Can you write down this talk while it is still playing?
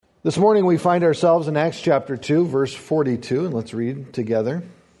This morning we find ourselves in Acts chapter 2, verse 42, and let's read together.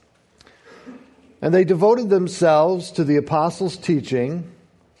 And they devoted themselves to the apostles' teaching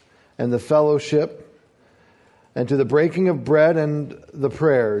and the fellowship and to the breaking of bread and the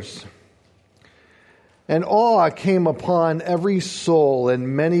prayers. And awe came upon every soul,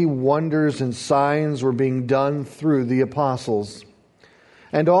 and many wonders and signs were being done through the apostles.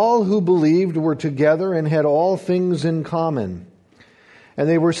 And all who believed were together and had all things in common. And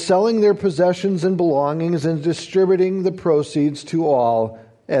they were selling their possessions and belongings and distributing the proceeds to all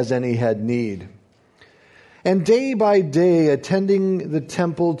as any had need. And day by day, attending the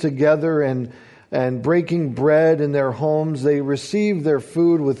temple together and breaking bread in their homes, they received their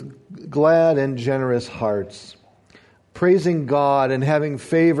food with glad and generous hearts, praising God and having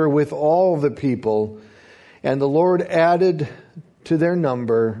favor with all the people. And the Lord added to their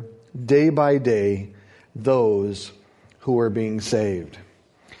number day by day those who were being saved.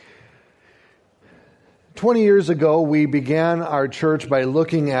 20 years ago, we began our church by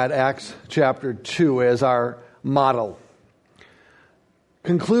looking at Acts chapter 2 as our model,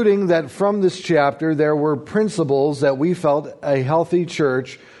 concluding that from this chapter there were principles that we felt a healthy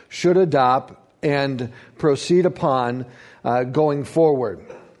church should adopt and proceed upon going forward.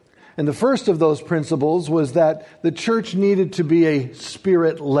 And the first of those principles was that the church needed to be a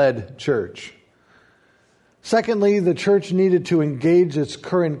Spirit-led church. Secondly, the church needed to engage its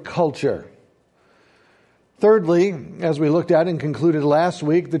current culture. Thirdly, as we looked at and concluded last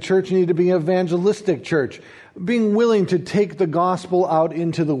week, the church needed to be an evangelistic church, being willing to take the gospel out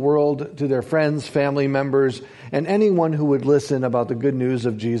into the world to their friends, family members, and anyone who would listen about the good news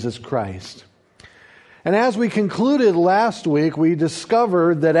of Jesus Christ. And as we concluded last week, we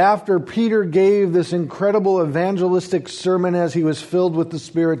discovered that after Peter gave this incredible evangelistic sermon as he was filled with the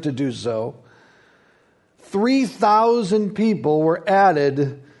Spirit to do so, 3,000 people were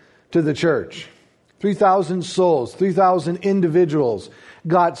added to the church. 3,000 souls, 3,000 individuals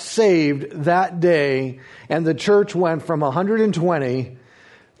got saved that day, and the church went from 120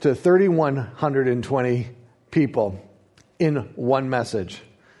 to 3,120 people in one message.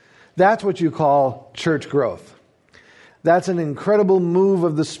 That's what you call church growth. That's an incredible move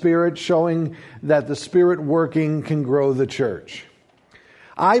of the Spirit, showing that the Spirit working can grow the church.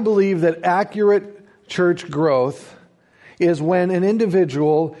 I believe that accurate church growth is when an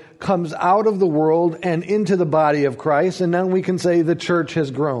individual comes out of the world and into the body of Christ, and then we can say the church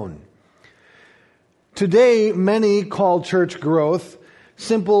has grown. Today, many call church growth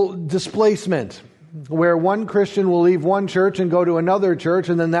simple displacement, where one Christian will leave one church and go to another church,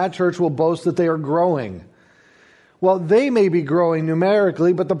 and then that church will boast that they are growing. Well, they may be growing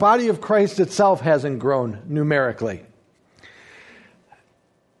numerically, but the body of Christ itself hasn't grown numerically.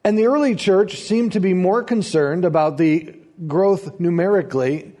 And the early church seemed to be more concerned about the growth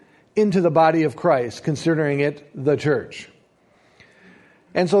numerically into the body of Christ, considering it the church.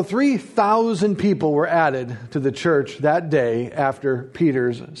 And so 3,000 people were added to the church that day after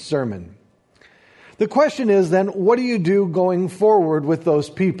Peter's sermon. The question is then, what do you do going forward with those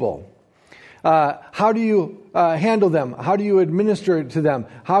people? How do you handle them? How do you administer to them?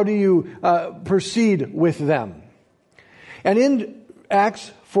 How do you proceed with them? And in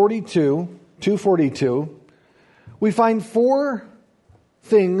Acts 2:42, we find four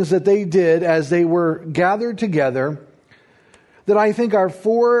things that they did as they were gathered together that I think are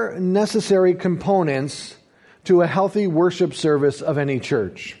four necessary components to a healthy worship service of any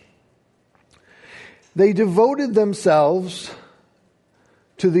church. They devoted themselves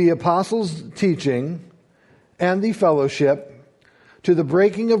to the apostles' teaching and the fellowship, to the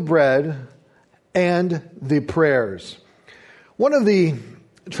breaking of bread and the prayers. One of the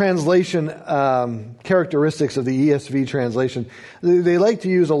translation characteristics of the ESV translation, they like to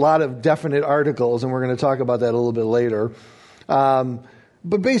use a lot of definite articles, and we're going to talk about that a little bit later.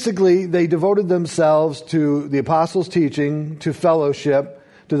 But basically, they devoted themselves to the apostles' teaching, to fellowship,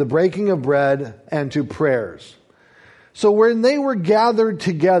 to the breaking of bread, and to prayers. So when they were gathered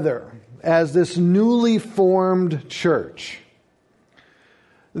together as this newly formed church,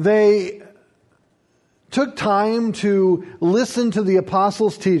 they took time to listen to the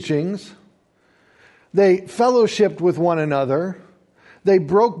apostles' teachings. They fellowshiped with one another. They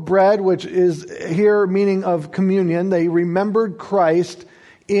broke bread, which is here meaning of communion. They remembered Christ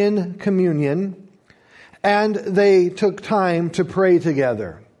in communion. And they took time to pray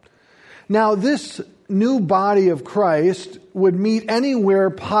together. Now, this new body of Christ would meet anywhere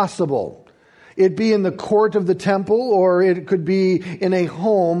possible. It be in the court of the temple, or it could be in a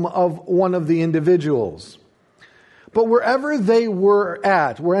home of one of the individuals. But wherever they were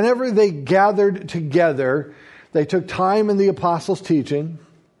at, whenever they gathered together, they took time in the apostles' teaching,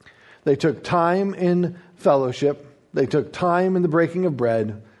 They took time in fellowship, they took time in the breaking of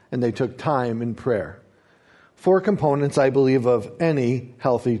bread, and they took time in prayer. 4 components, I believe, of any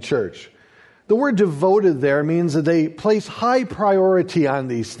healthy church. The word devoted there means that they place high priority on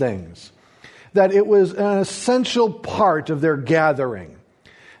these things, that it was an essential part of their gathering.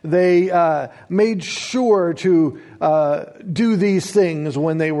 They made sure to do these things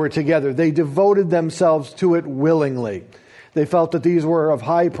when they were together. They devoted themselves to it willingly. They felt that these were of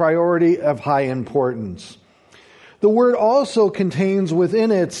high priority, of high importance. The word also contains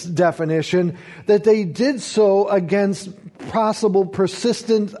within its definition that they did so against possible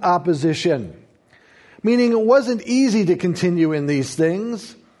persistent opposition. Meaning it wasn't easy to continue in these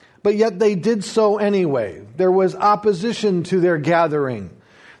things, but yet they did so anyway. There was opposition to their gathering.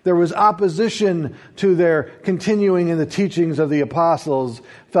 There was opposition to their continuing in the teachings of the apostles,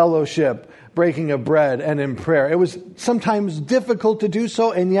 fellowship, breaking of bread, and in prayer. It was sometimes difficult to do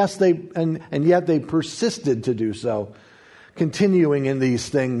so, and yet they persisted to do so, continuing in these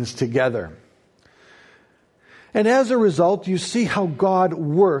things together. And as a result, you see how God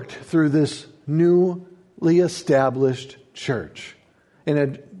worked through this newly established church in a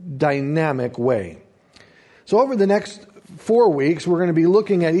dynamic way. So over the next 4 weeks, we're going to be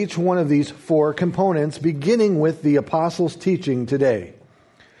looking at each one of these 4 components, beginning with the apostles' teaching today.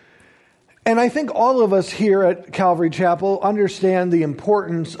 And I think all of us here at Calvary Chapel understand the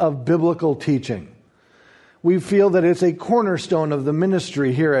importance of biblical teaching. We feel that it's a cornerstone of the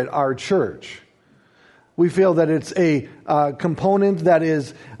ministry here at our church. We feel that it's a component that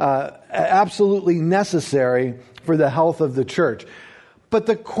is absolutely necessary for the health of the church. But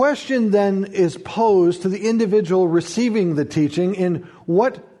the question then is posed to the individual receiving the teaching in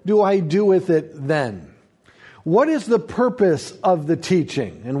what do I do with it then? What is the purpose of the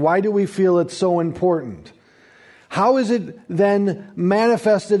teaching, and why do we feel it's so important? How is it then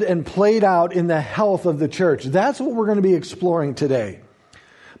manifested and played out in the health of the church? That's what we're going to be exploring today.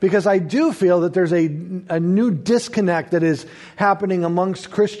 Because I do feel that there's a new disconnect that is happening amongst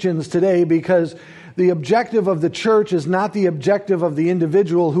Christians today, because the objective of the church is not the objective of the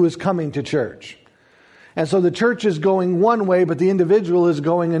individual who is coming to church. And so the church is going one way, but the individual is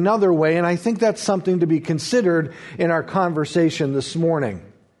going another way. And I think that's something to be considered in our conversation this morning.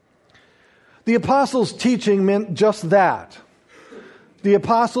 The apostles' teaching meant just that. The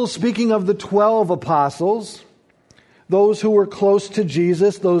apostles, speaking of the 12 apostles, those who were close to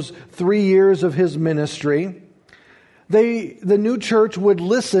Jesus, those 3 years of his ministry, the new church would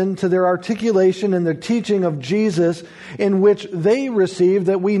listen to their articulation and the teaching of Jesus, in which they received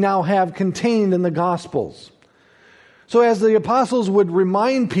that we now have contained in the Gospels. So as the apostles would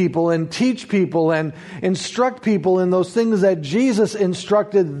remind people and teach people and instruct people in those things that Jesus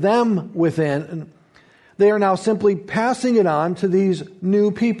instructed them within, they are now simply passing it on to these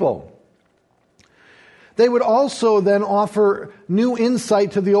new people. They would also then offer new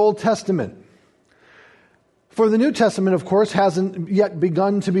insight to the Old Testament. For the New Testament, of course, hasn't yet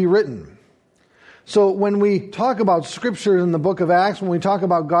begun to be written. So when we talk about Scripture in the book of Acts, when we talk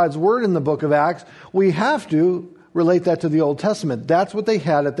about God's Word in the book of Acts, we have to relate that to the Old Testament. That's what they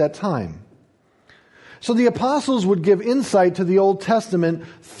had at that time. So the apostles would give insight to the Old Testament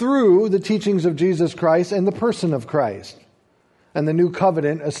through the teachings of Jesus Christ and the person of Christ, and the new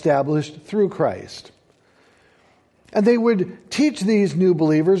covenant established through Christ. And they would teach these new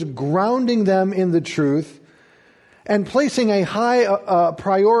believers, grounding them in the truth, and placing a high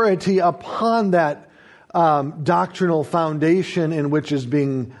priority upon that doctrinal foundation in which is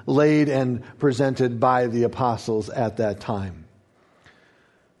being laid and presented by the apostles at that time.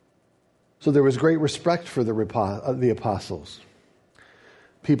 So there was great respect for the apostles.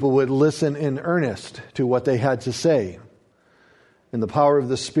 People would listen in earnest to what they had to say. In the power of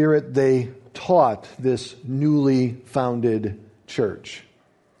the Spirit, they taught this newly founded church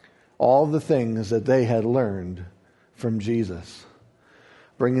all the things that they had learned from Jesus,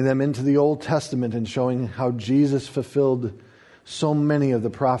 bringing them into the Old Testament and showing how Jesus fulfilled so many of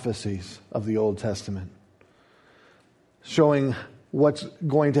the prophecies of the Old Testament, showing what's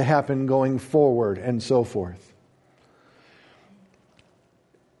going to happen going forward and so forth.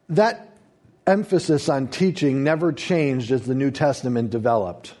 That emphasis on teaching never changed as the New Testament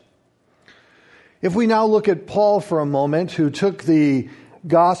developed. If we now look at Paul for a moment, who took the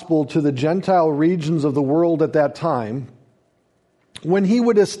gospel to the Gentile regions of the world at that time, when he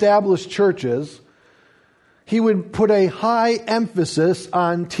would establish churches, he would put a high emphasis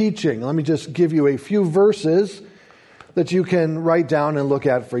on teaching. Let me just give you a few verses that you can write down and look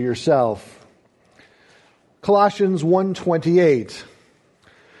at for yourself. Colossians 1:28.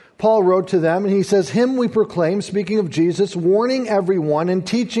 Paul wrote to them, and he says, "Him we proclaim," speaking of Jesus, "warning everyone and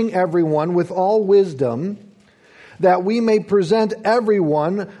teaching everyone with all wisdom, that we may present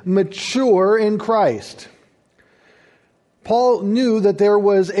everyone mature in Christ." Paul knew that there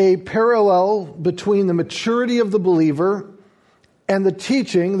was a parallel between the maturity of the believer and the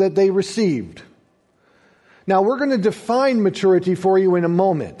teaching that they received. Now, we're going to define maturity for you in a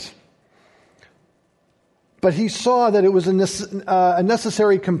moment. But he saw that it was a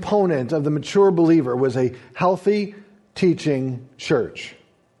necessary component of the mature believer was a healthy teaching church.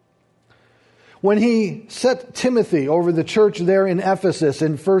 When he set Timothy over the church there in Ephesus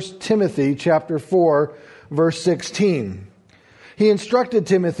in 1 Timothy chapter 4, verse 16, he instructed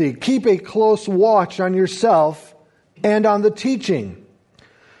Timothy, "Keep a close watch on yourself and on the teaching.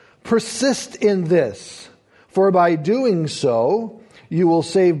 Persist in this, for by doing so, you will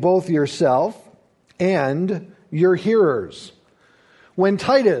save both yourself and your hearers." When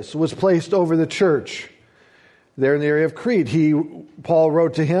Titus was placed over the church there in the area of Crete, Paul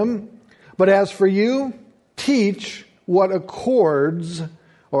wrote to him, "But as for you, teach what accords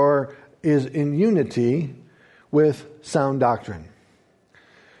or is in unity with sound doctrine."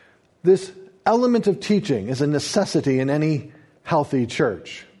 This element of teaching is a necessity in any healthy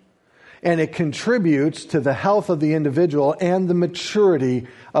church, and it contributes to the health of the individual and the maturity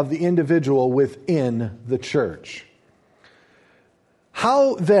of the individual within the church.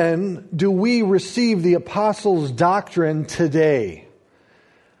 How then do we receive the apostles' doctrine today?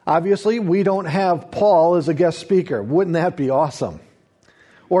 Obviously, we don't have Paul as a guest speaker. Wouldn't that be awesome?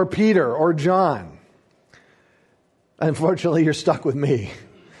 Or Peter or John. Unfortunately, you're stuck with me.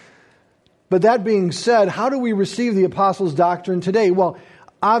 But that being said, how do we receive the apostles' doctrine today? Well,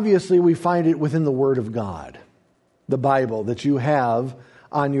 obviously we find it within the Word of God. The Bible that you have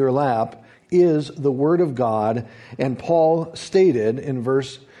on your lap is the Word of God. And Paul stated in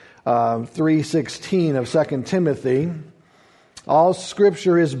verse 3:16 of 2 Timothy, "All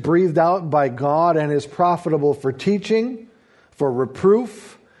Scripture is breathed out by God and is profitable for teaching, for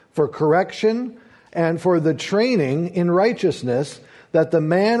reproof, for correction, and for the training in righteousness, that the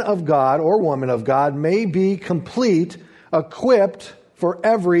man of God or woman of God may be complete, equipped for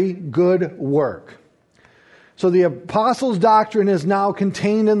every good work." So the apostles' doctrine is now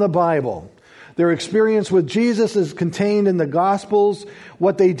contained in the Bible. Their experience with Jesus is contained in the Gospels.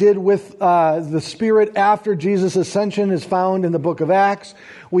 What they did with the Spirit after Jesus' ascension is found in the book of Acts.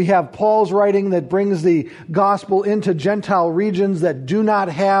 We have Paul's writing that brings the gospel into Gentile regions that do not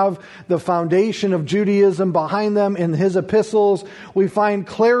have the foundation of Judaism behind them in his epistles. We find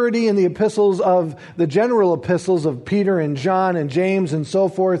clarity in the epistles of the general epistles of Peter and John and James and so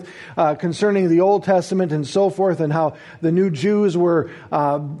forth concerning the Old Testament and so forth, and how the new Jews were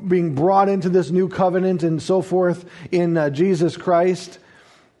being brought into this new covenant and so forth in Jesus Christ.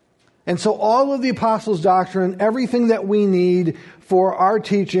 And so all of the apostles' doctrine, everything that we need for our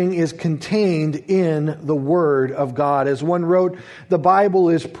teaching is contained in the Word of God. As one wrote, the Bible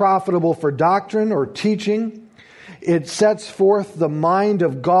is profitable for doctrine or teaching. It sets forth the mind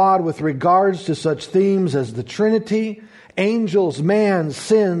of God with regards to such themes as the Trinity, angels, man,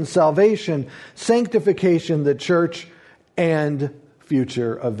 sin, salvation, sanctification, the church, and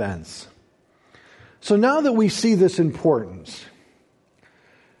future events. So now that we see this importance,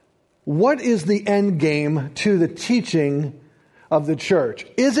 what is the end game to the teaching of the church?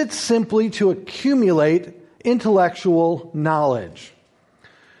 Is it simply to accumulate intellectual knowledge?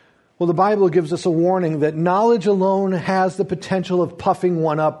 Well, the Bible gives us a warning that knowledge alone has the potential of puffing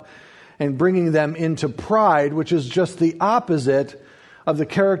one up and bringing them into pride, which is just the opposite of the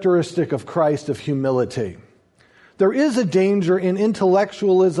characteristic of Christ of humility. There is a danger in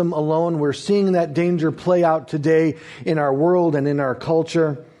intellectualism alone. We're seeing that danger play out today in our world and in our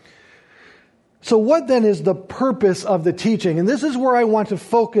culture. So what then is the purpose of the teaching? And this is where I want to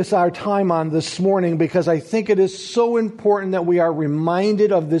focus our time on this morning, because I think it is so important that we are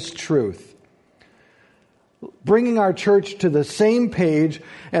reminded of this truth. Bringing our church to the same page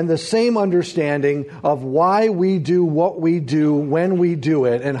and the same understanding of why we do what we do, when we do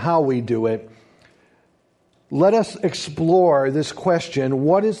it, and how we do it. Let us explore this question: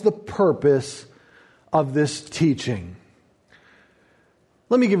 what is the purpose of this teaching?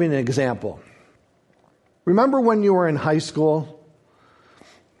 Let me give you an example. Remember when you were in high school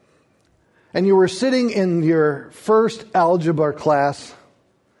and you were sitting in your first algebra class,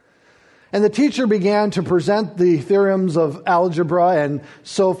 and the teacher began to present the theorems of algebra and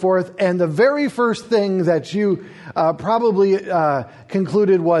so forth, and the very first thing that you probably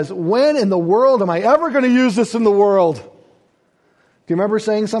concluded was, when in the world am I ever going to use this in the world? Do you remember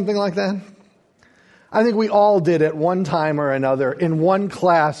saying something like that? I think we all did at one time or another, in one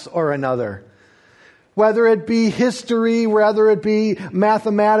class or another. Whether it be history, whether it be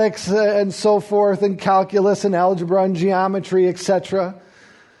mathematics and so forth, and calculus and algebra and geometry, etc.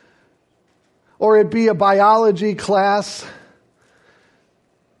 Or it be a biology class.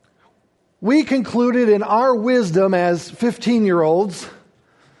 We concluded in our wisdom as 15-year-olds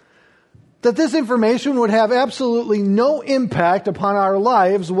that this information would have absolutely no impact upon our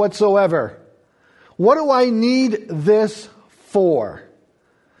lives whatsoever. What do I need this for?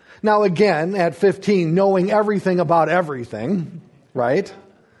 Now again, at 15, knowing everything about everything, right?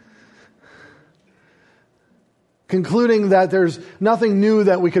 Concluding that there's nothing new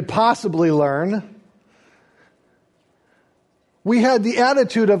that we could possibly learn. We had the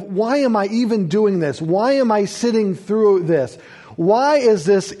attitude of, why am I even doing this? Why am I sitting through this? Why is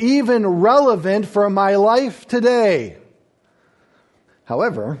this even relevant for my life today?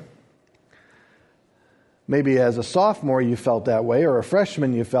 However, maybe as a sophomore you felt that way, or a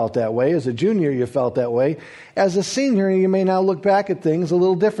freshman you felt that way, as a junior you felt that way. As a senior, you may now look back at things a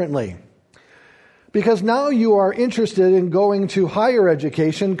little differently. Because now you are interested in going to higher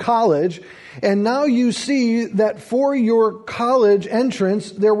education, college, and now you see that for your college entrance,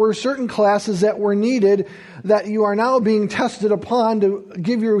 there were certain classes that were needed that you are now being tested upon to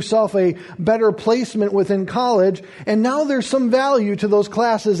give yourself a better placement within college. And now there's some value to those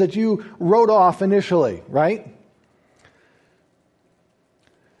classes that you wrote off initially, right?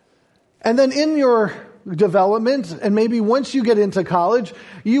 And then in your development, and maybe once you get into college,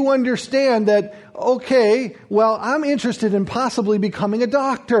 you understand that, okay, well, I'm interested in possibly becoming a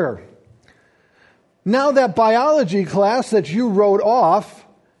doctor. Now that biology class that you wrote off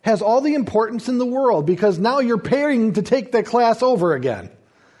has all the importance in the world, because now you're paying to take that class over again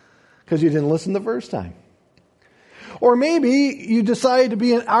because you didn't listen the first time. Or maybe you decide to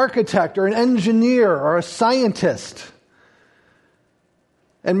be an architect or an engineer or a scientist.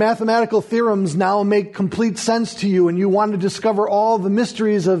 And mathematical theorems now make complete sense to you, and you want to discover all the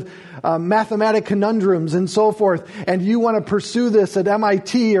mysteries of mathematic conundrums and so forth, and you want to pursue this at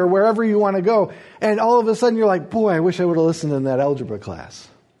MIT or wherever you want to go, and all of a sudden you're like, boy, I wish I would have listened in that algebra class.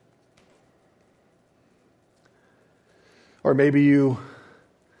 Or maybe you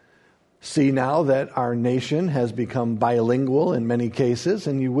see now that our nation has become bilingual in many cases,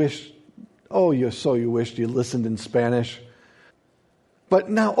 and you wish, you wished you listened in Spanish. But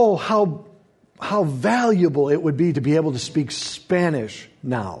now, how valuable it would be to be able to speak Spanish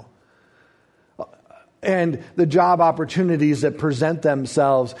now. And the job opportunities that present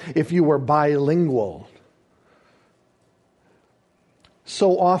themselves if you were bilingual.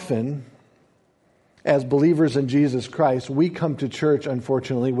 So often, as believers in Jesus Christ, we come to church,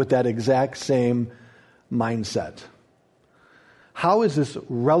 unfortunately, with that exact same mindset. How is this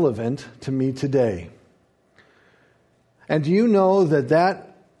relevant to me today? And do you know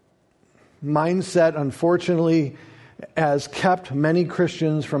that mindset, unfortunately, has kept many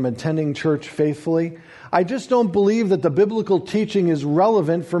Christians from attending church faithfully? I just don't believe that the biblical teaching is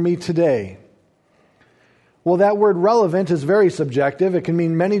relevant for me today. Well, that word relevant is very subjective. It can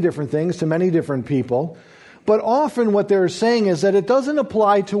mean many different things to many different people. But often what they're saying is that it doesn't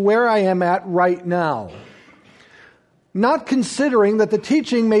apply to where I am at right now. Not considering that the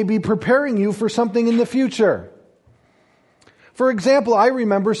teaching may be preparing you for something in the future. For example, I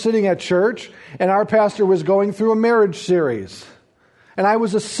remember sitting at church and our pastor was going through a marriage series. And I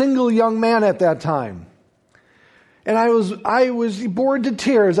was a single young man at that time. And I was bored to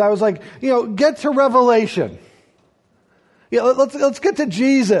tears. I was like, get to Revelation. Let's get to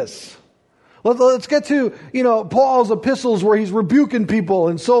Jesus. Let's get to, Paul's epistles where he's rebuking people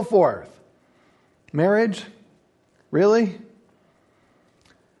and so forth. Marriage? Really?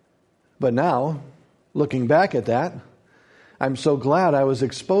 But now, looking back at that, I'm so glad I was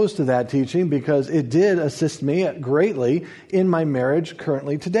exposed to that teaching because it did assist me greatly in my marriage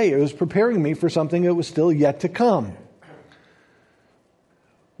currently today. It was preparing me for something that was still yet to come.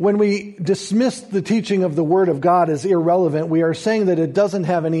 When we dismiss the teaching of the Word of God as irrelevant, we are saying that it doesn't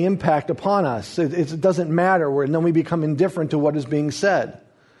have any impact upon us. It doesn't matter, and then we become indifferent to what is being said.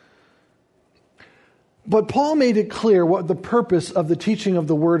 But Paul made it clear what the purpose of the teaching of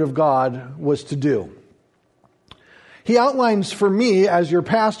the Word of God was to do. He outlines for me, as your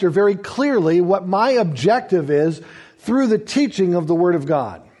pastor, very clearly what my objective is through the teaching of the Word of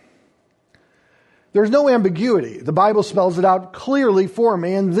God. There's no ambiguity. The Bible spells it out clearly for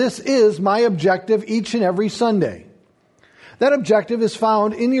me, and this is my objective each and every Sunday. That objective is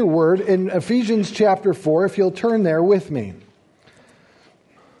found in your Word in Ephesians chapter 4, if you'll turn there with me.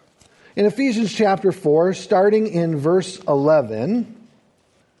 In Ephesians chapter 4, starting in verse 11...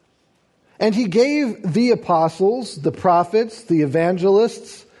 And he gave the apostles, the prophets, the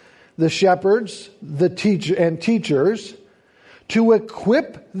evangelists, the shepherds, the teachers to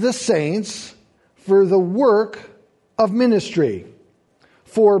equip the saints for the work of ministry,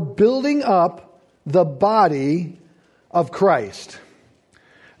 for building up the body of Christ.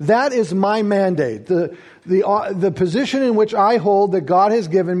 That is my mandate. The position in which I hold that God has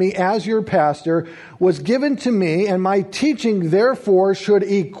given me as your pastor was given to me, and my teaching therefore should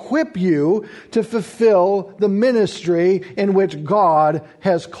equip you to fulfill the ministry in which God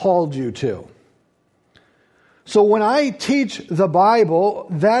has called you to. So when I teach the Bible,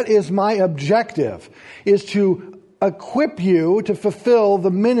 that is my objective, is to equip you to fulfill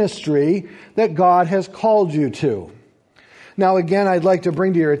the ministry that God has called you to. Now, again, I'd like to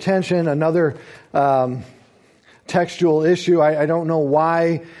bring to your attention another textual issue. I don't know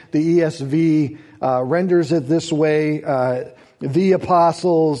why the ESV renders it this way. The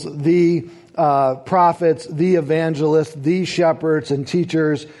apostles, the prophets, the evangelists, the shepherds and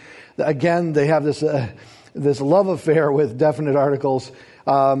teachers. Again, they have this love affair with definite articles.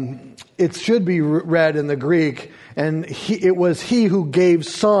 It should be read in the Greek, and it was he who gave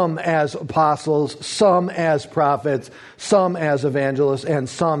some as apostles, some as prophets, some as evangelists, and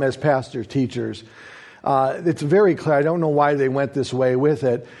some as pastors, teachers. It's very clear. I don't know why they went this way with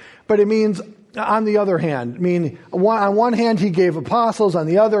it, but it means, on the other hand, on one hand he gave apostles, on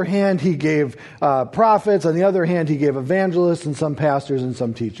the other hand he gave prophets, on the other hand he gave evangelists, and some pastors and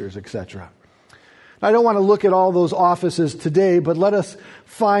some teachers, etc. I don't want to look at all those offices today, but let us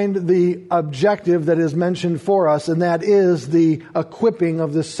find the objective that is mentioned for us, and that is the equipping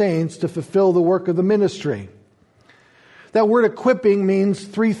of the saints to fulfill the work of the ministry. That word equipping means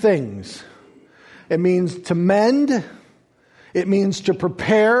three things. It means to mend, it means to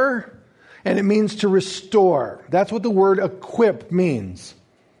prepare, and it means to restore. That's what the word equip means.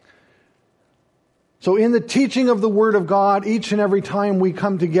 So in the teaching of the Word of God, each and every time we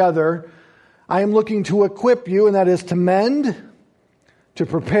come together, I am looking to equip you, and that is to mend, to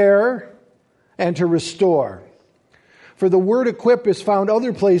prepare, and to restore. For the word equip is found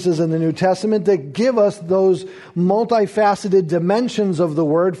other places in the New Testament that give us those multifaceted dimensions of the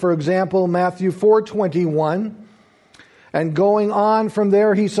word. For example, Matthew 4:21. And going on from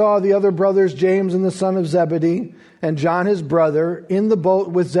there, he saw the other brothers, James and the son of Zebedee, and John his brother, in the boat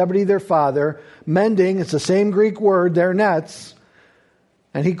with Zebedee their father, mending, it's the same Greek word, their nets,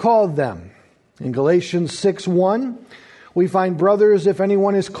 and he called them. In Galatians 6:1, we find, brothers, if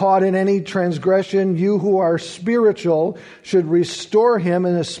anyone is caught in any transgression, you who are spiritual should restore him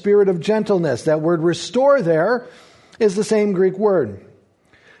in a spirit of gentleness. That word restore there is the same Greek word.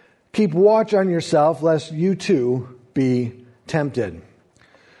 Keep watch on yourself, lest you too be tempted.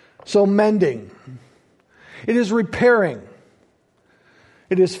 So mending. It is repairing.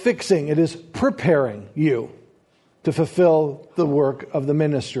 It is fixing. It is preparing you to fulfill the work of the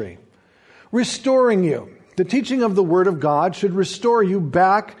ministry. Restoring you. The teaching of the Word of God should restore you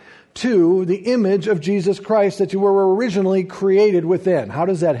back to the image of Jesus Christ that you were originally created within. How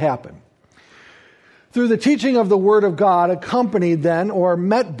does that happen? Through the teaching of the Word of God, accompanied then or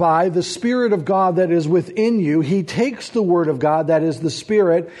met by the Spirit of God that is within you, He takes the Word of God, that is the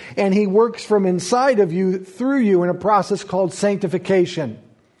Spirit, and He works from inside of you, through you, in a process called sanctification.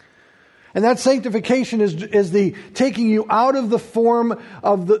 And that sanctification is the taking you out of the form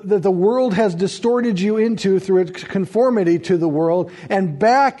of that the world has distorted you into through its conformity to the world, and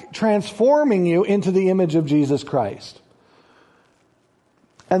back transforming you into the image of Jesus Christ.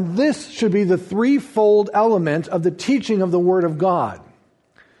 And this should be the threefold element of the teaching of the Word of God.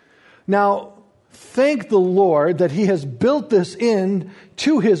 Now, thank the Lord that He has built this in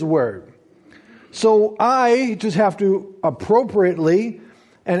to His Word. So I just have to appropriately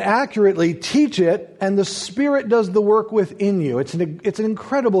and accurately teach it, and the Spirit does the work within you. It's an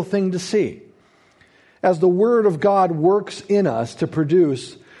incredible thing to see, as the Word of God works in us to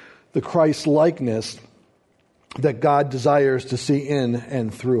produce the Christ-likeness that God desires to see in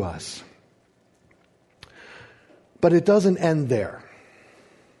and through us. But it doesn't end there.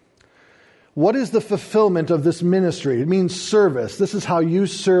 What is the fulfillment of this ministry? It means service. This is how you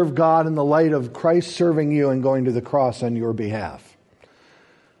serve God in the light of Christ serving you and going to the cross on your behalf.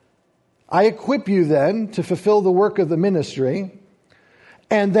 I equip you then to fulfill the work of the ministry,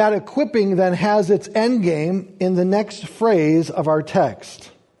 and that equipping then has its end game in the next phrase of our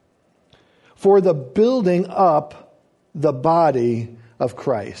text. For the building up the body of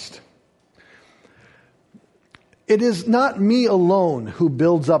Christ. It is not me alone who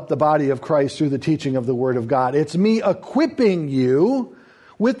builds up the body of Christ through the teaching of the Word of God. It's me equipping you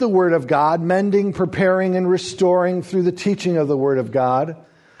with the Word of God, mending, preparing, and restoring through the teaching of the Word of God.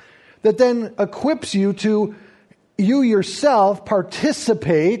 that then equips you to you yourself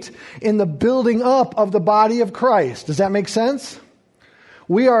participate in the building up of the body of Christ. Does that make sense?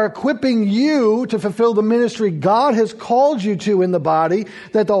 We are equipping you to fulfill the ministry God has called you to in the body,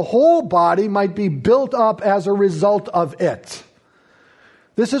 that the whole body might be built up as a result of it.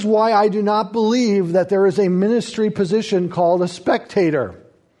 This is why I do not believe that there is a ministry position called a spectator.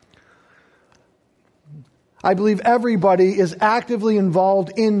 I believe everybody is actively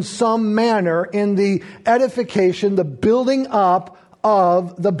involved in some manner in the edification, the building up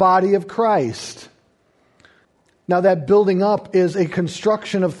of the body of Christ. Now that building up is a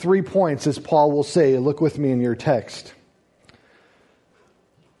construction of 3 points, as Paul will say. Look with me in your text.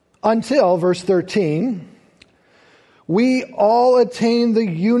 Until, verse 13, we all attain the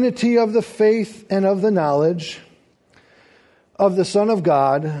unity of the faith and of the knowledge of the Son of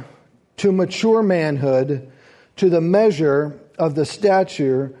God, to mature manhood, to the measure of the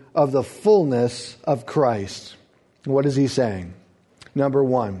stature of the fullness of Christ. What is he saying? Number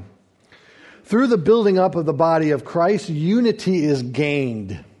one, through the building up of the body of Christ, unity is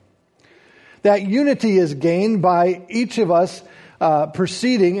gained. That unity is gained by each of us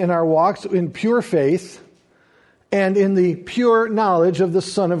proceeding in our walks in pure faith and in the pure knowledge of the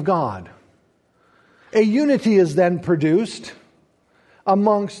Son of God. A unity is then produced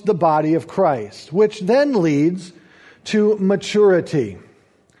amongst the body of Christ, which then leads to maturity.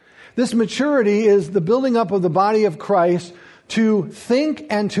 This maturity is the building up of the body of Christ to think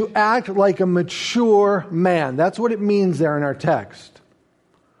and to act like a mature man. That's what it means there in our text.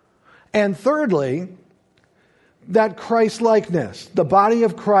 And thirdly, that Christ-likeness, the body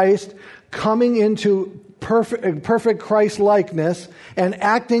of Christ coming into perfect Christ-likeness and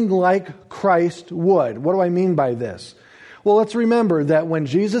acting like Christ would. What do I mean by this? Well, let's remember that when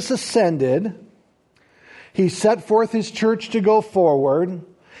Jesus ascended, he set forth his church to go forward.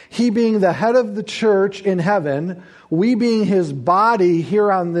 He being the head of the church in heaven, we being his body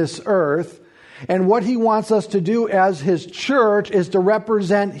here on this earth. And what he wants us to do as his church is to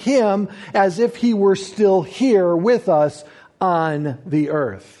represent him as if he were still here with us on the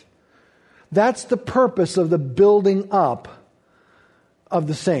earth. That's the purpose of the building up of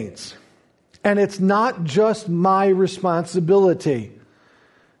the saints. And it's not just my responsibility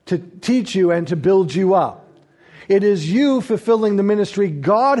to teach you and to build you up. It is you fulfilling the ministry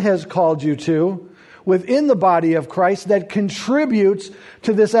God has called you to within the body of Christ that contributes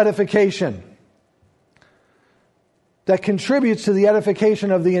to this edification. That contributes to the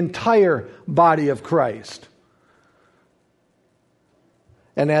edification of the entire body of Christ.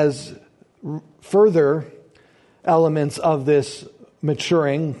 And as further elements of this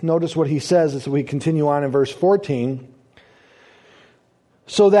maturing, notice what he says as we continue on in verse 14.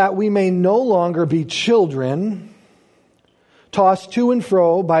 So that we may no longer be children, tossed to and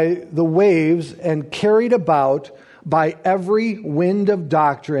fro by the waves and carried about by every wind of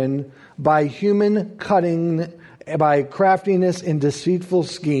doctrine, by human cunning, by craftiness and deceitful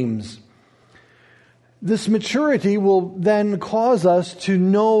schemes. This maturity will then cause us to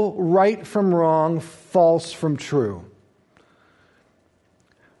know right from wrong, false from true.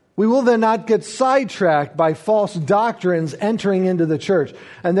 We will then not get sidetracked by false doctrines entering into the church.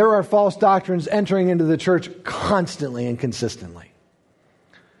 And there are false doctrines entering into the church constantly and consistently.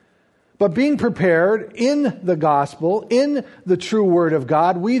 But being prepared in the gospel, in the true word of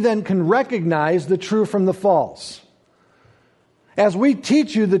God, we then can recognize the true from the false. As we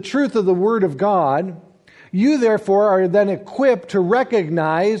teach you the truth of the word of God, you therefore are then equipped to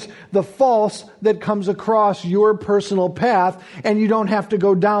recognize the false that comes across your personal path, and you don't have to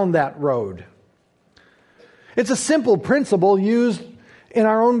go down that road. It's a simple principle used in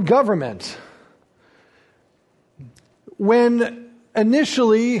our own government. When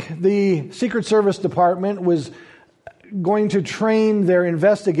initially the Secret Service Department was going to train their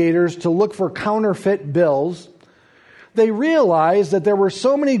investigators to look for counterfeit bills, they realized that there were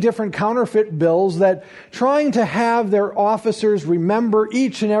so many different counterfeit bills that trying to have their officers remember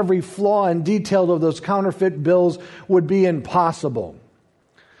each and every flaw and detail of those counterfeit bills would be impossible.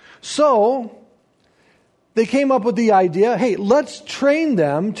 So they came up with the idea, hey, let's train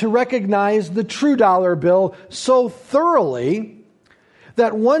them to recognize the true dollar bill so thoroughly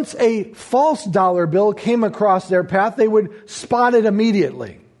that once a false dollar bill came across their path, they would spot it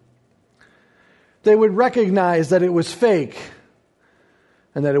immediately. They would recognize that it was fake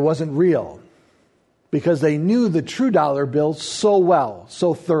and that it wasn't real because they knew the true dollar bill so well,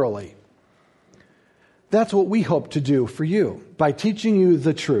 so thoroughly. That's what we hope to do for you by teaching you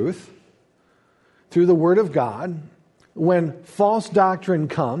the truth through the Word of God. When false doctrine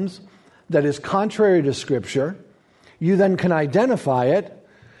comes that is contrary to Scripture, you then can identify it,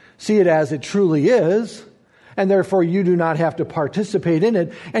 see it as it truly is, and therefore you do not have to participate in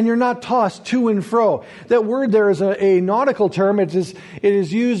it, and you're not tossed to and fro. That word there is a nautical term. It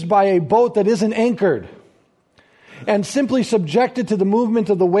is used by a boat that isn't anchored and simply subjected to the movement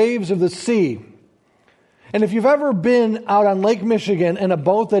of the waves of the sea. And if you've ever been out on Lake Michigan in a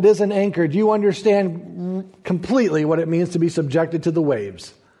boat that isn't anchored, you understand completely what it means to be subjected to the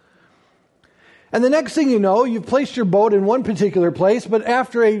waves. And the next thing you know, you've placed your boat in one particular place, but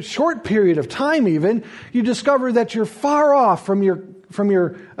after a short period of time even, you discover that you're far off from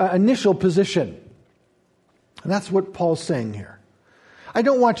your initial position. And that's what Paul's saying here. I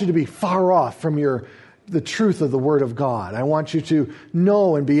don't want you to be far off from the truth of the Word of God. I want you to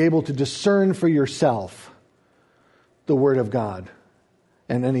know and be able to discern for yourself the Word of God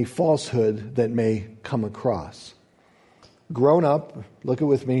and any falsehood that may come across. Grown up, look at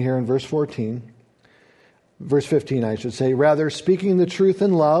with me here in verse 15, I should say. Rather, speaking the truth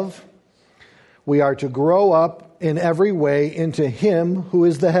in love, we are to grow up in every way into Him who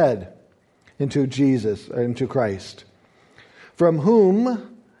is the head, into Jesus, or into Christ, from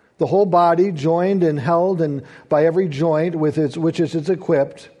whom the whole body, joined and held and by every joint with which it is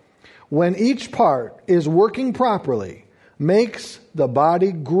equipped, when each part is working properly, makes the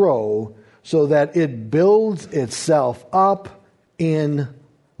body grow so that it builds itself up in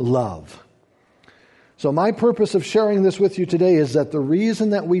love. So my purpose of sharing this with you today is that the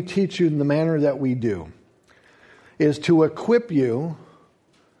reason that we teach you in the manner that we do is to equip you,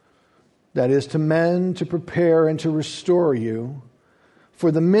 that is to mend, to prepare, and to restore you for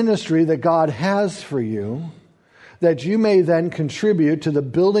the ministry that God has for you, that you may then contribute to the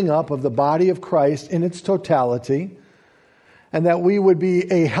building up of the body of Christ in its totality, and that we would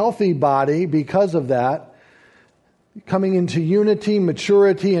be a healthy body because of that, coming into unity,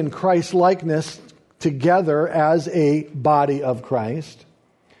 maturity, and Christ-likeness together as a body of Christ,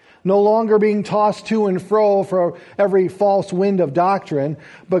 no longer being tossed to and fro for every false wind of doctrine,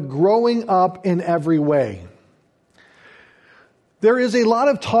 but growing up in every way. There is a lot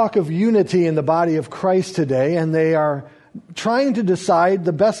of talk of unity in the body of Christ today, and they are trying to decide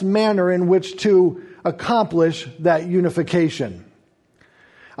the best manner in which to accomplish that unification.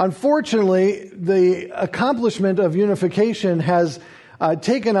 Unfortunately, the accomplishment of unification has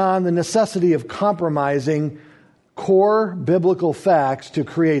taken on the necessity of compromising core biblical facts to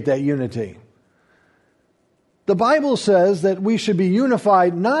create that unity. The Bible says that we should be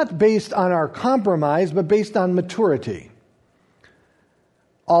unified not based on our compromise, but based on maturity.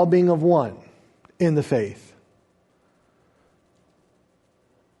 All being of one in the faith.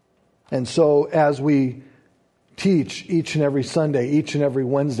 And so as we teach each and every Sunday, each and every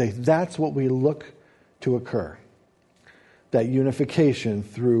Wednesday, that's what we look to occur. That unification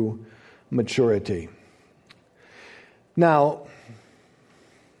through maturity. Now,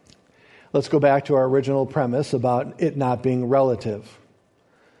 let's go back to our original premise about it not being relative.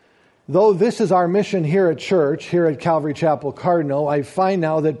 Though this is our mission here at church, here at Calvary Chapel Cardinal, I find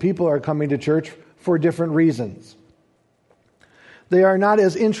now that people are coming to church for different reasons. They are not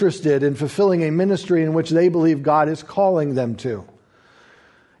as interested in fulfilling a ministry in which they believe God is calling them to.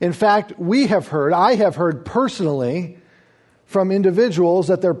 In fact, I have heard personally from individuals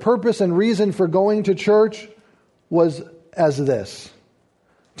that their purpose and reason for going to church was as this: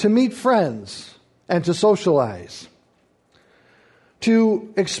 to meet friends and to socialize,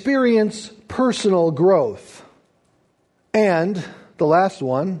 to experience personal growth, and the last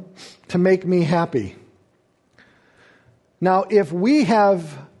one, to make me happy. Now, if we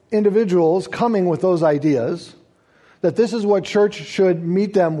have individuals coming with those ideas, that this is what church should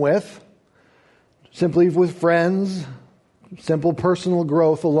meet them with, simply with friends, simple personal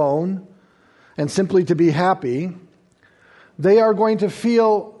growth alone, and simply to be happy, they are going to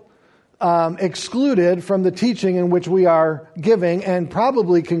feel excluded from the teaching in which we are giving, and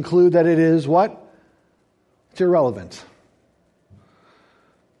probably conclude that it is what? It's irrelevant.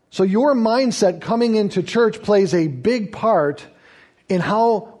 So your mindset coming into church plays a big part in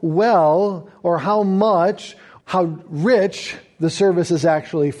how well or how much, how rich the service is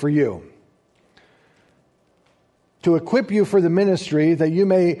actually for you. To equip you for the ministry that you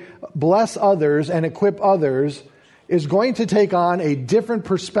may bless others and equip others is going to take on a different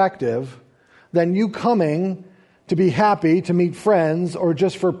perspective than you coming to be happy, to meet friends, or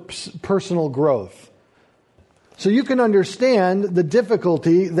just for personal growth. So you can understand the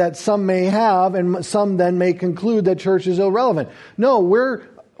difficulty that some may have, and some then may conclude that church is irrelevant. No,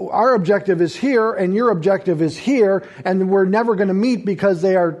 our objective is here, and your objective is here, and we're never going to meet because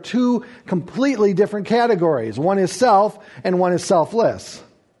they are two completely different categories. One is self, and one is selfless.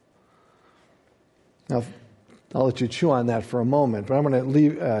 Now, I'll let you chew on that for a moment, but I'm going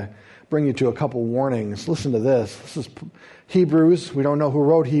to bring you to a couple warnings. Listen to this. This is Hebrews. We don't know who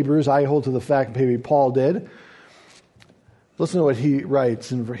wrote Hebrews. I hold to the fact maybe Paul did. Listen to what he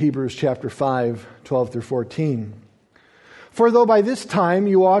writes in Hebrews chapter 5, 12 through 14. For though by this time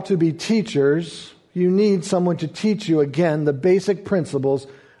you ought to be teachers, you need someone to teach you again the basic principles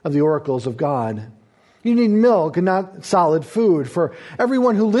of the oracles of God. You need milk and not solid food, for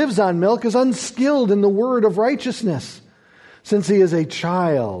everyone who lives on milk is unskilled in the word of righteousness, since he is a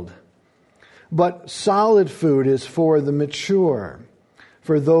child. But solid food is for the mature,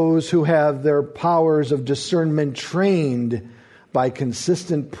 for those who have their powers of discernment trained by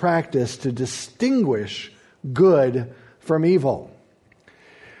consistent practice to distinguish good from evil.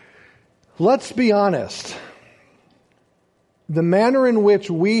 Let's be honest. The manner in which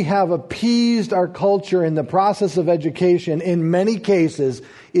we have appeased our culture in the process of education, in many cases,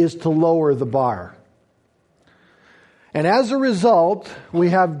 is to lower the bar. And as a result,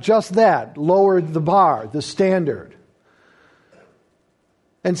 we have just that, lowered the bar, the standard.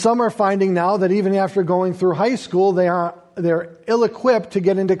 And some are finding now that even after going through high school, they're ill-equipped to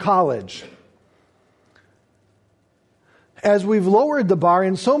get into college. As we've lowered the bar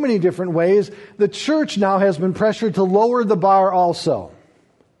in so many different ways, the church now has been pressured to lower the bar also.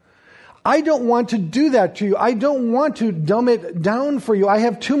 I don't want to do that to you. I don't want to dumb it down for you. I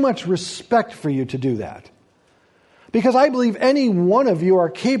have too much respect for you to do that. Because I believe any one of you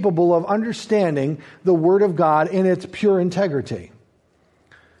are capable of understanding the Word of God in its pure integrity.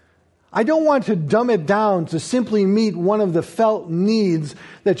 I don't want to dumb it down to simply meet one of the felt needs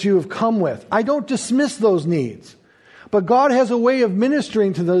that you have come with. I don't dismiss those needs. But God has a way of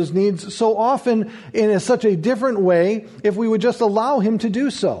ministering to those needs so often in such a different way if we would just allow Him to do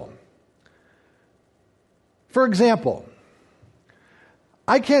so. For example,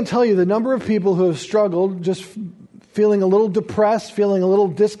 I can't tell you the number of people who have struggled just feeling a little depressed, feeling a little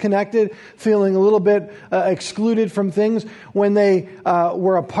disconnected, feeling a little bit excluded from things. When they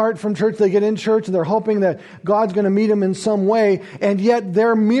were apart from church, they get in church and they're hoping that God's going to meet them in some way, and yet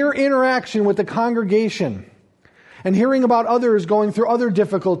their mere interaction with the congregation and hearing about others going through other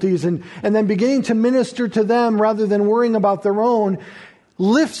difficulties and then beginning to minister to them rather than worrying about their own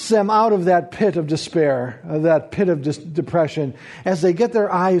lifts them out of that pit of despair, of that pit of depression, as they get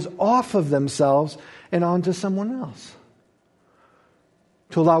their eyes off of themselves and onto someone else.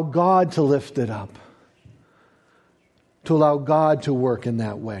 To allow God to lift it up. To allow God to work in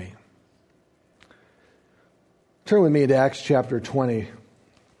that way. Turn with me to Acts chapter 20.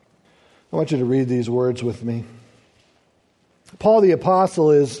 I want you to read these words with me. Paul the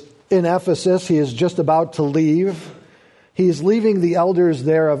Apostle is in Ephesus. He is just about to leave. He is leaving the elders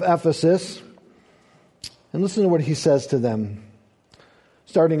there of Ephesus. And listen to what he says to them,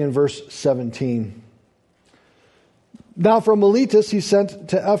 starting in verse 17. Now from Miletus he sent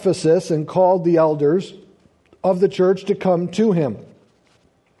to Ephesus and called the elders of the church to come to him.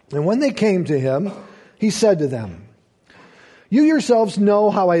 And when they came to him, he said to them, "You yourselves know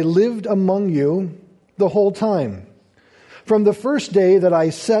how I lived among you the whole time, from the first day that I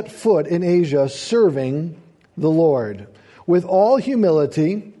set foot in Asia, serving the Lord, with all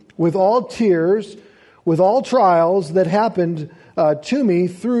humility, with all tears, with all trials that happened to me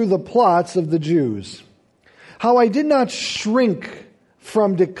through the plots of the Jews. How I did not shrink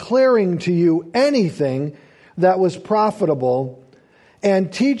from declaring to you anything that was profitable,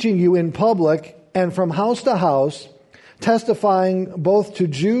 and teaching you in public and from house to house, testifying both to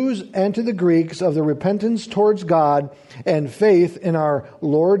Jews and to the Greeks of the repentance towards God and faith in our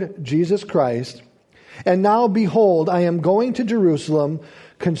Lord Jesus Christ. And now, behold, I am going to Jerusalem,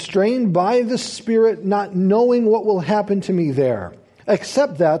 constrained by the Spirit, not knowing what will happen to me there,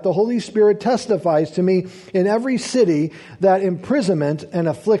 except that the Holy Spirit testifies to me in every city that imprisonment and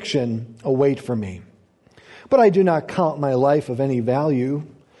affliction await for me. But I do not count my life of any value,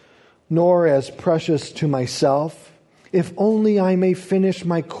 nor as precious to myself, if only I may finish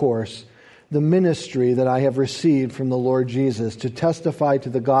my course, the ministry that I have received from the Lord Jesus, to testify to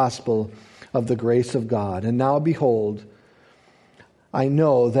the gospel of the grace of God. And now, behold, I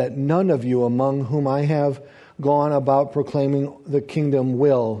know that none of you among whom I have gone about proclaiming the kingdom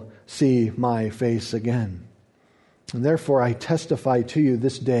will see my face again. And therefore I testify to you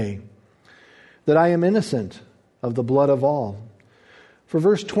this day that I am innocent of the blood of all. For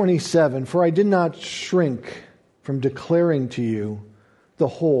verse 27, for I did not shrink from declaring to you the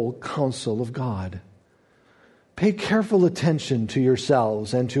whole counsel of God. Pay careful attention to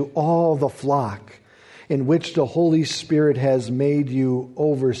yourselves and to all the flock in which the Holy Spirit has made you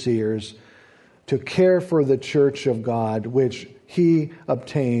overseers, to care for the church of God, which he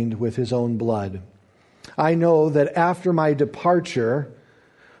obtained with his own blood. I know that after my departure,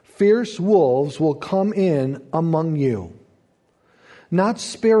 fierce wolves will come in among you, not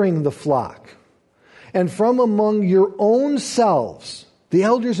sparing the flock. And from among your own selves, the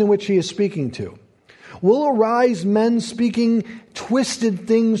elders in which he is speaking to, will arise men speaking twisted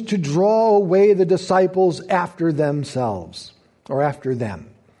things to draw away the disciples after themselves, or after them.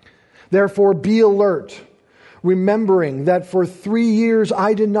 Therefore be alert, remembering that for 3 years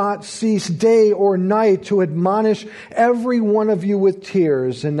I did not cease day or night to admonish every one of you with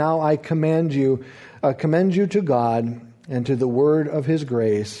tears. And now I commend you to God and to the word of his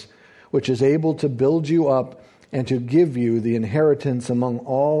grace, which is able to build you up and to give you the inheritance among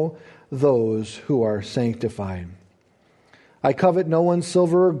all those who are sanctified. I covet no one's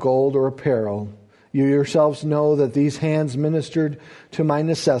silver or gold or apparel. You yourselves know that these hands ministered to my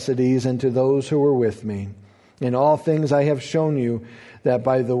necessities and to those who were with me. In all things I have shown you that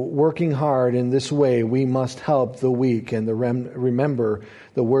by the working hard in this way we must help the weak, and remember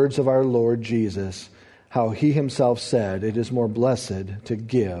the words of our Lord Jesus, how he himself said, "It is more blessed to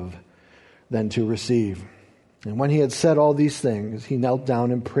give than to receive." And when he had said all these things, he knelt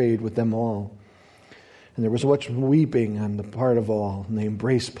down and prayed with them all. And there was much weeping on the part of all. And they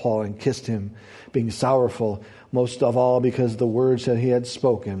embraced Paul and kissed him, being sorrowful, most of all because the words that he had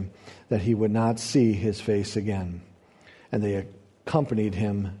spoken, that he would not see his face again. And they accompanied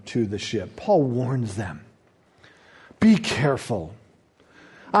him to the ship. Paul warns them, be careful.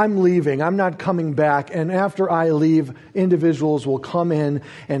 I'm leaving. I'm not coming back. And after I leave, individuals will come in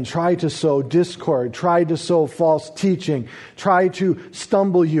and try to sow discord, try to sow false teaching, try to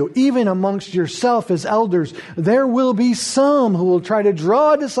stumble you. Even amongst yourself as elders, there will be some who will try to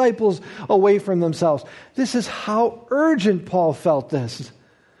draw disciples away from themselves. This is how urgent Paul felt this,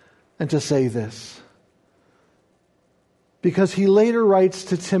 and to say this. Because he later writes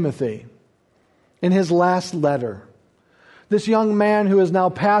to Timothy in his last letter, this young man who is now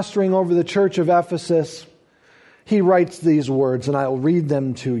pastoring over the church of Ephesus, he writes these words, and I'll read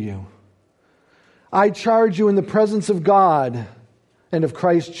them to you. I charge you in the presence of God and of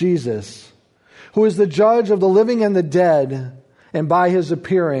Christ Jesus, who is the judge of the living and the dead, and by his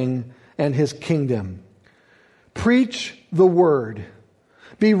appearing and his kingdom. Preach the word.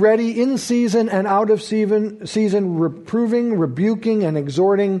 Be ready in season and out of season, reproving, rebuking, and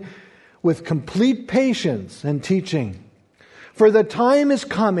exhorting with complete patience and teaching. For the time is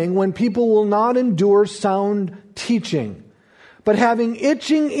coming when people will not endure sound teaching, but having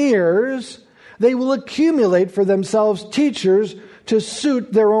itching ears, they will accumulate for themselves teachers to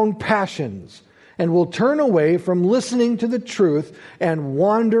suit their own passions, and will turn away from listening to the truth and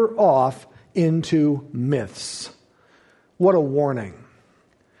wander off into myths. What a warning.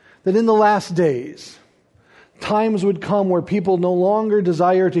 That in the last days, times would come where people no longer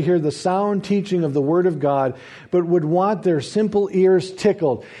desire to hear the sound teaching of the Word of God, but would want their simple ears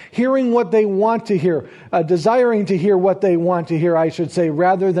tickled, hearing what they want to hear, desiring to hear what they want to hear, I should say,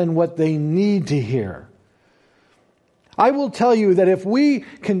 rather than what they need to hear. I will tell you that if we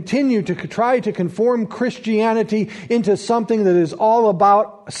continue to try to conform Christianity into something that is all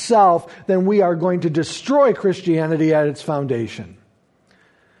about self, then we are going to destroy Christianity at its foundation.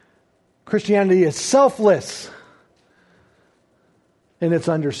 Christianity is selfless in its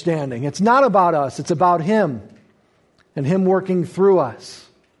understanding. It's not about us, it's about Him and Him working through us,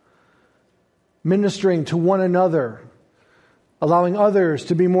 ministering to one another, allowing others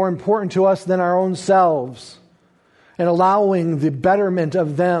to be more important to us than our own selves, and allowing the betterment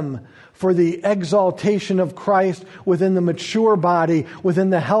of them for the exaltation of Christ within the mature body, within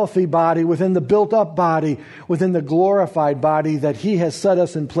the healthy body, within the built-up body, within the glorified body that He has set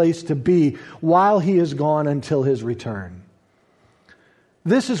us in place to be while He is gone until His return.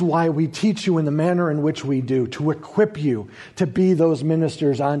 This is why we teach you in the manner in which we do, to equip you to be those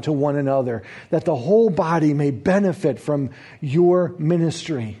ministers unto one another, that the whole body may benefit from your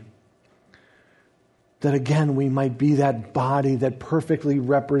ministry. That again, we might be that body that perfectly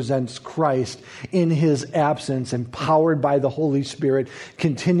represents Christ in His absence, empowered by the Holy Spirit,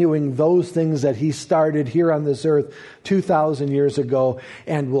 continuing those things that He started here on this earth 2,000 years ago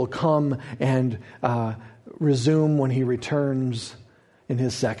and will come and resume when He returns in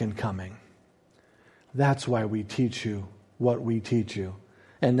His second coming. That's why we teach you what we teach you.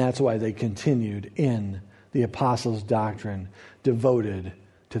 And that's why they continued in the apostles' doctrine, devoted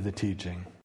to the teaching.